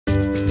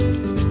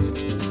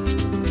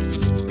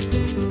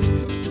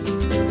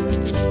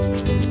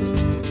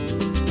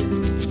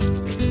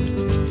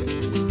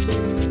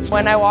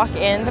When I walk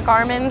into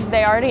Carmen's,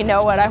 they already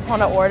know what I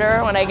want to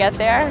order when I get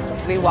there.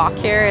 We walk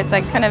here, it's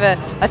like kind of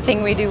a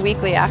thing we do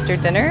weekly after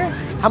dinner.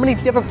 How many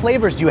different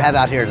flavors do you have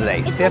out here today?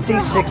 It's 50,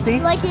 like 60?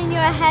 Like in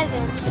your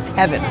heaven. It's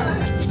heaven.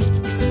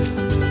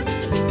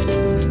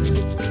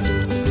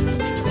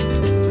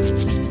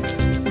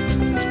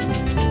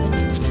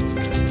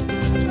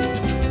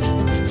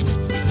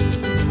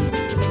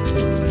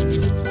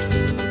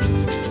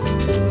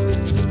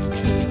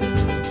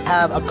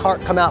 Have a cart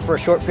come out for a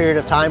short period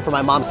of time for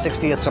my mom's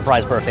 60th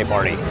surprise birthday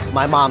party.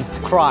 My mom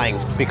crying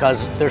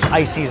because there's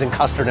ices and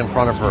custard in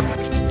front of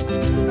her.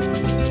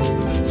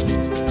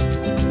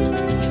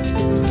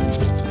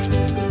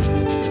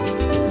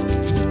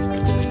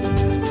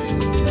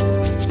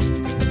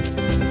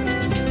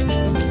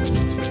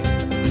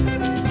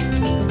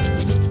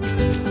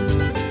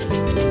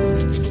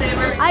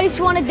 I just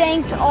want to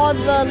thank all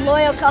the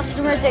loyal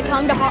customers that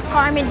come to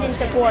Carmen's and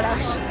support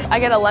us. I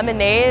get a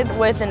lemonade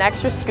with an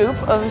extra scoop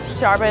of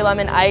strawberry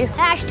lemon ice.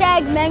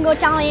 Hashtag Mango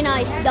Italian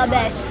Ice, the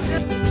best.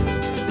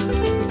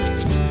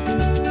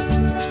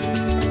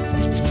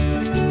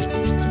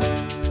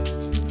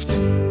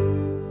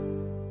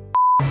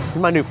 This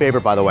is my new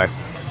favorite, by the way.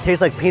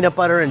 Tastes like peanut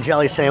butter and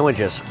jelly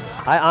sandwiches.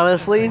 I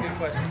honestly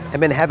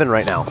am in heaven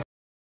right now.